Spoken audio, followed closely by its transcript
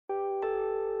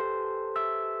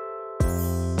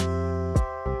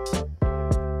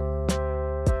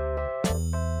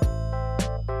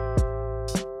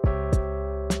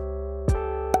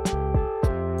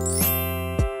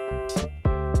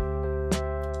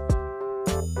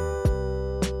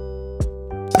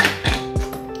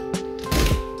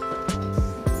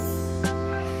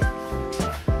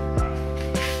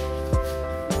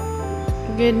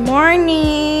Good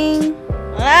morning!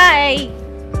 Hi!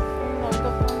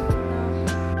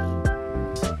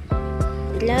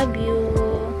 Love you.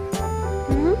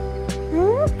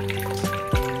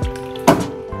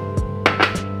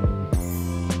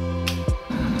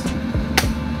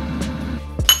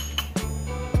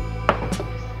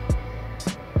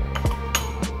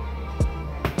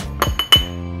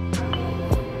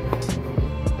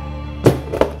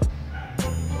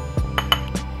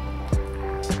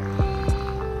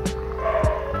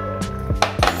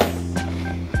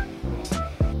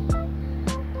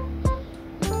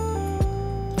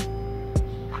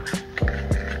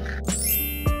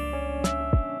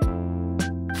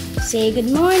 Say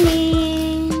good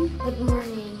morning. Good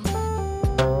morning.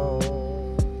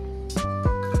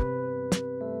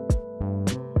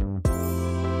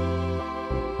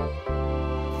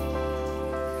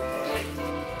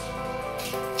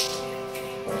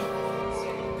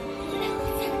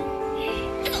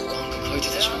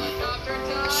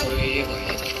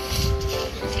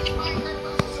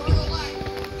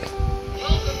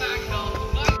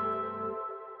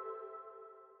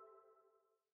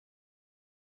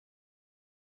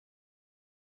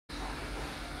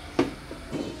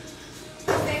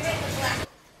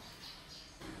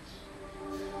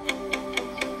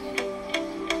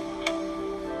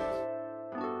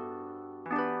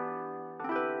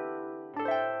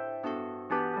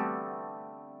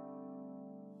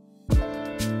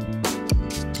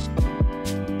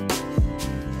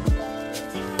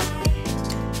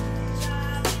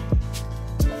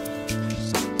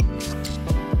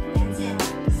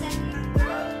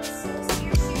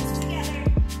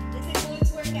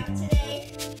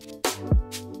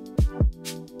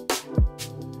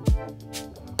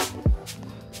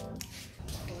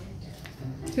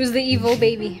 Who's the evil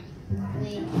baby?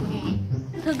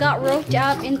 Who got roped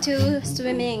up into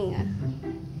swimming?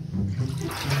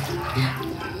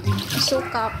 So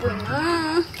copper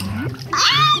na.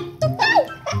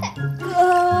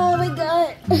 Oh my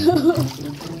god.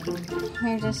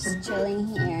 We're just chilling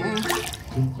here.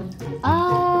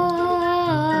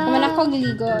 Kaman ako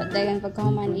giligo. Dagan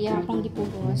pagkahuman iya akong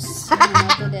gipugos.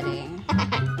 Ito dere.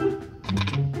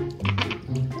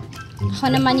 Ako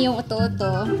naman yung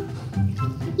uto-uto.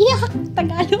 Yeah,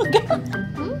 Tagalog.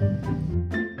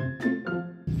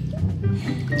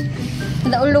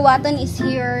 The uluwatan is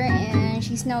here and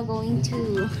she's now going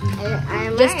to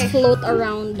just float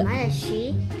around. I'm a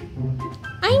she.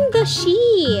 I'm the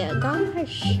she.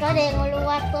 Gosh. Ikaw din,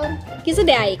 uluwatan. Kisa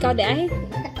de ay? Ikaw de ay?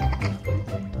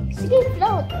 Sige,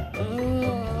 float.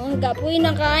 Gapoy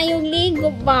na kayong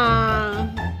ligo ba?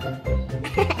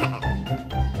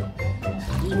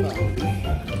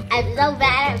 I'm so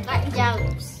bad at my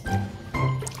jumps.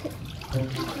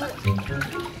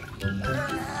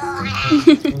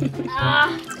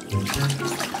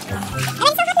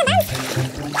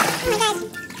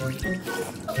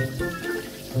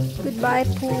 Goodbye,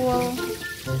 pool.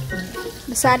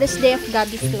 The saddest day of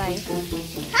Gabby's life.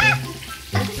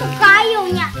 Kayo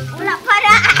niya. Wala pa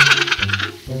na.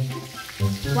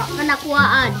 Wala pa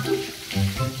nakuhaan.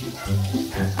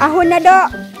 Ahon na do.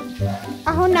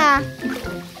 Ahon na.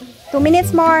 2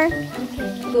 minutes more.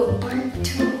 Go.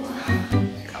 2.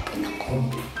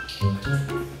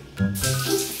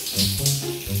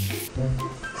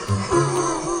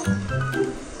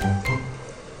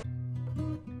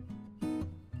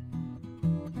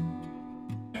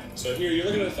 So here, you're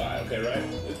looking at a thigh, okay, right?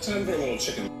 It's time for a little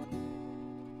chicken.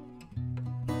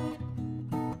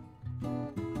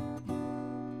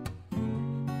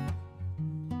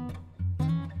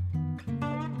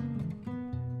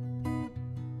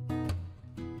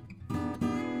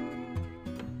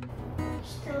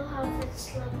 Still haven't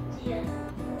slept yet.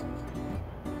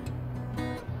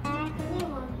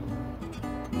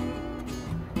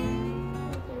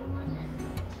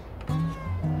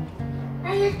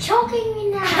 You're choking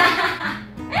me now.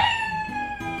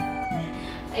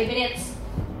 5 minutes.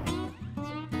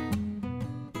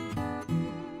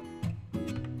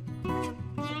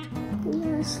 I'm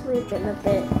gonna sleep in a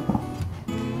bit.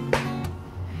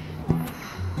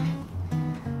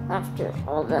 After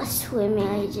all the swimming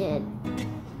I did.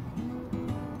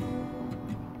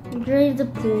 Enjoy the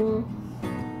pool.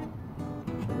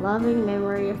 Loving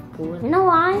memory of pool. You know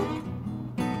why?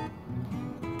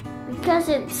 Because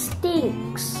it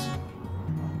stinks.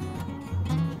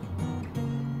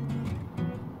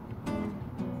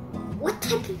 What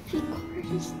type of record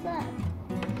is that?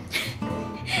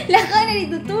 Laka na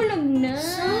ditutulog na.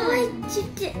 So I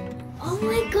did it. Oh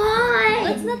my god!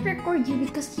 Let's not record you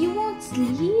because you won't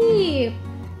sleep.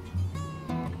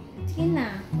 Sige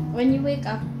na. When you wake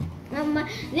up.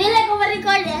 Dili ko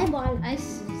ma-record eh. Ay,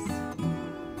 sus.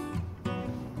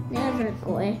 water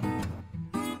going.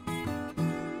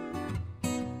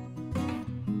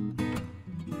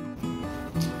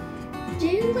 Do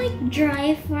you like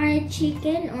dry fried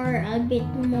chicken or a bit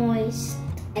moist?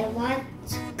 I want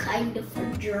kind of a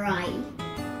dry.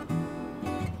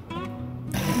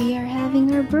 We are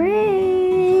having our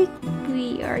break.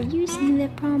 We are using the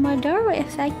Pomodoro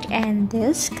effect, and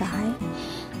this guy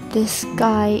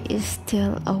is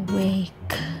still awake.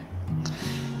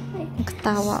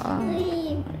 Katawa.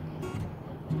 Sleep.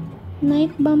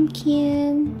 Night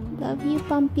bumpkin. Love you,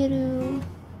 Pampiru.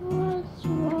 What's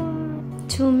wrong?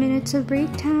 2 minutes of break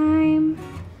time.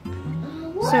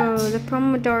 What? So the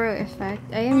Pomodoro effect,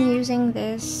 I am using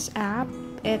this app.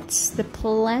 It's the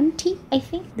Plenty, I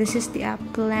think. This is the app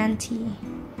Plenty.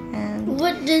 And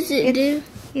What does it do?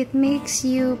 it makes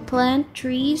you plant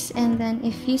trees, and then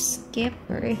if you skip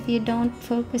or if you don't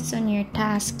focus on your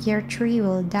task, your tree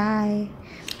will die.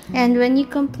 And when you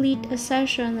complete a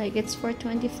session, like it's for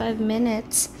 25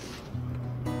 minutes,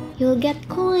 you'll get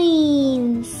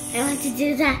coins. I want to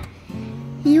do that.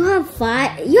 You have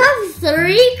 5. You have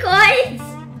 3 coins.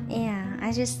 Yeah,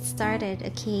 I just started,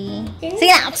 okay? Can Sige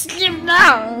na, skip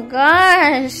now!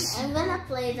 Gosh! I'm gonna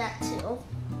play that too.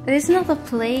 It's not a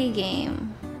play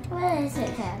game. What is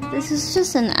it then? This is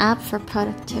just an app for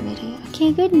productivity.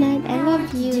 Okay, good night. I love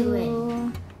want to you. do it.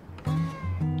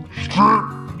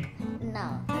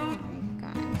 No.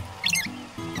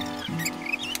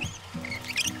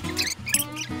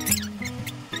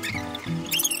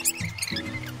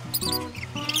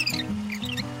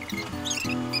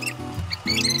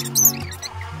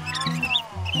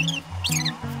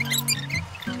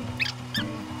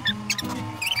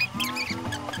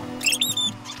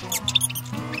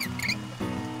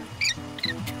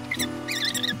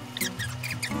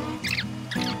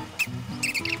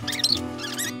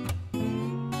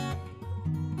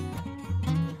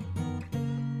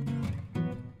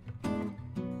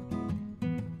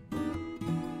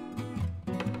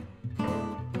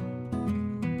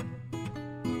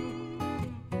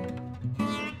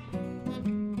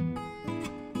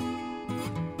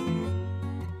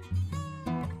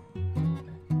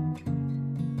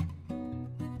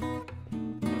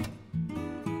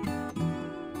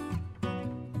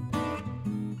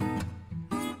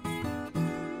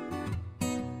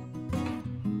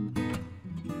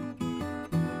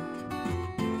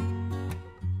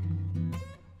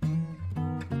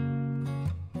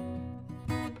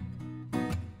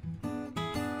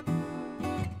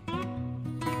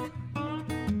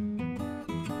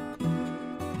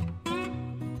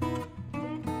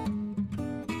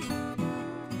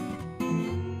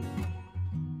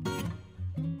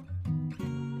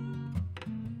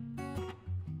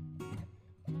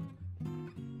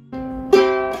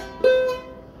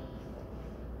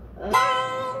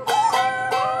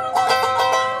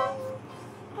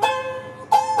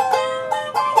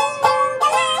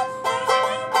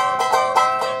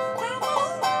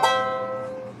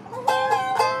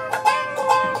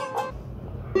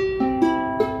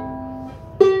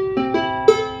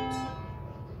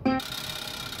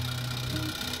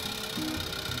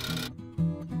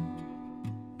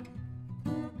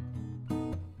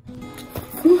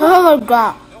 Oh my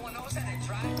god.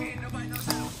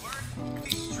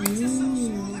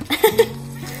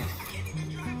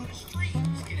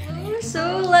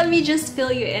 So let me just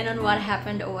fill you in on what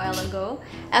happened a while ago.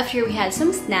 After we had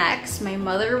some snacks, my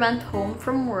mother went home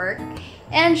from work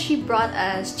and she brought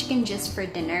us chicken gist for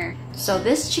dinner. So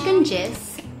this chicken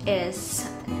gist is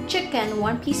chicken,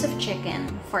 1 piece of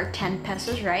chicken for 10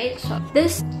 pesos, right? So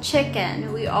this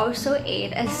chicken we also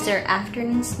ate as their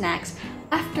afternoon snacks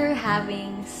after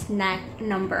having snack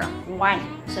number 1.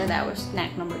 So that was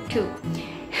snack number 2.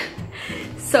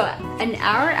 So an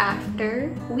hour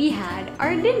after, we had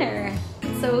our dinner.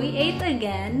 So we ate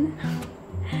again.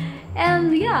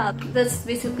 And yeah, that's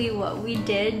basically what we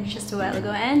did just a while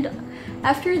ago. And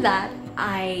after that,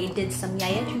 I did some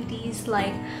Yaya duties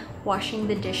like washing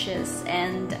the dishes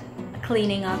and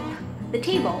cleaning up the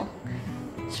table.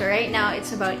 So right now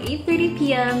it's about 8:30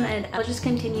 p.m. and I'll just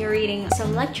continue reading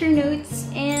some lecture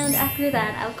notes, and after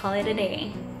that I'll call it a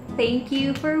day. Thank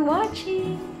you for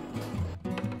watching!